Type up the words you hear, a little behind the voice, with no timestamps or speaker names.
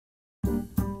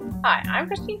Hi, I'm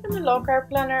Christine from the Low Carb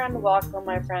Planner and welcome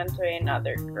my friend to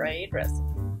another great recipe.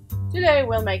 Today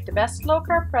we'll make the best low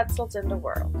carb pretzels in the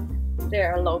world. They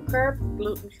are low carb,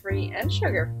 gluten-free and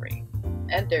sugar-free,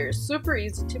 and they're super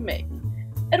easy to make.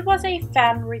 It was a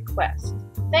fan request.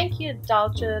 Thank you,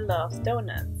 Dulce Loves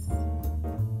Donuts.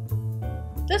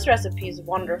 This recipe is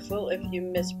wonderful if you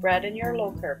miss bread in your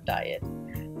low carb diet,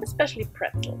 especially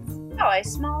pretzels. Now, a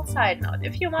small side note,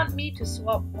 if you want me to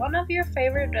swap one of your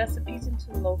favorite recipes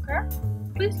into low carb,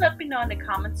 please let me know in the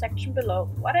comment section below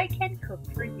what I can cook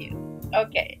for you.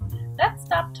 Okay, let's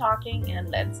stop talking and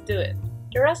let's do it.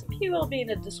 The recipe will be in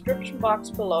the description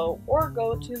box below, or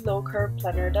go to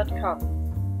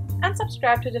lowcarbplanner.com and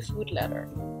subscribe to the food letter,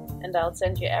 and I'll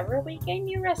send you every week a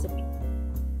new recipe.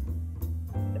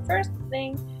 The first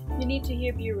thing you need to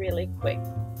here be really quick.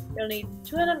 You'll need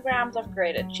 200 grams of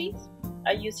grated cheese.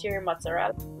 I use here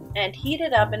mozzarella, and heat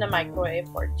it up in the microwave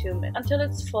for 2 minutes until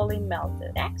it's fully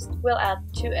melted. Next, we'll add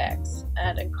 2 eggs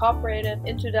and incorporate it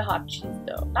into the hot cheese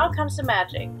dough. Now comes the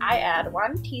magic. I add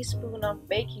 1 teaspoon of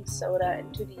baking soda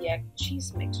into the egg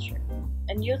cheese mixture,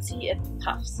 and you'll see it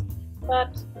puffs,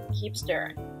 but keep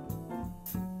stirring.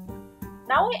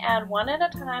 Now we add one at a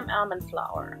time almond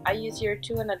flour. I use here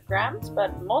 200 grams,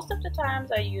 but most of the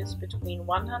times I use between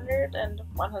 100 and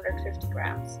 150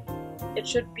 grams. It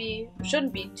shouldn't be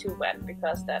too wet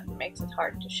because that makes it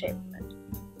hard to shape it.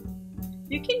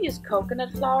 You can use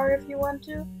coconut flour if you want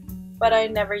to, but I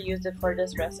never used it for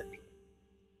this recipe.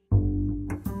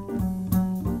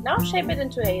 Now shape it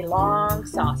into a long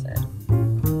sausage.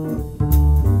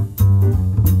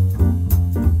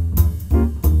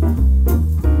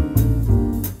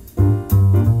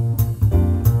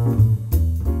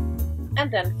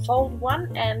 And then fold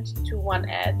one end to one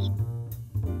edge,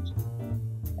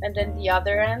 and then the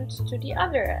other end to the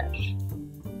other edge.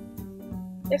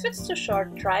 If it's too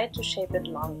short, try to shape it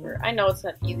longer. I know it's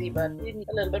not easy, but you need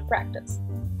a little bit of practice.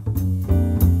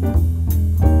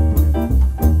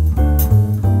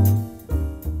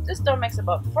 This dough makes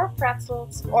about 4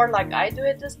 pretzels, or like I do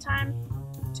it this time,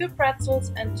 2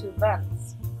 pretzels and 2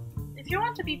 buns. If you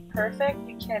want to be perfect,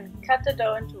 you can cut the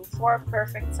dough into 4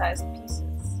 perfect sized pieces.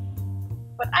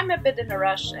 But I'm a bit in a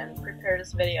rush and prepare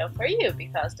this video for you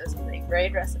because this is a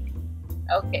great recipe.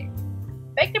 Okay,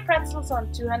 bake the pretzels on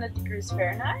 200 degrees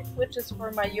Fahrenheit, which is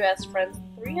for my US friends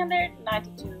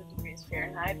 392 degrees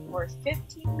Fahrenheit, for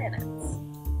 15 minutes.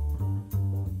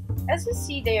 As you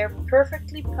see, they are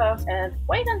perfectly puffed, and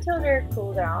wait until they're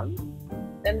cooled down,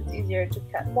 then it's easier to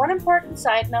cut. One important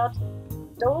side note,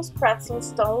 those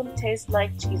pretzels don't taste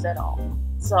like cheese at all.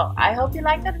 So I hope you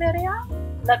liked that video.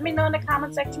 Let me know in the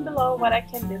comment section below what I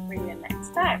can do for you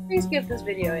next time. Please give this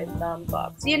video a thumbs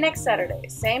up. See you next Saturday,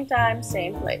 same time,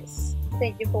 same place.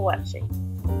 Thank you for watching.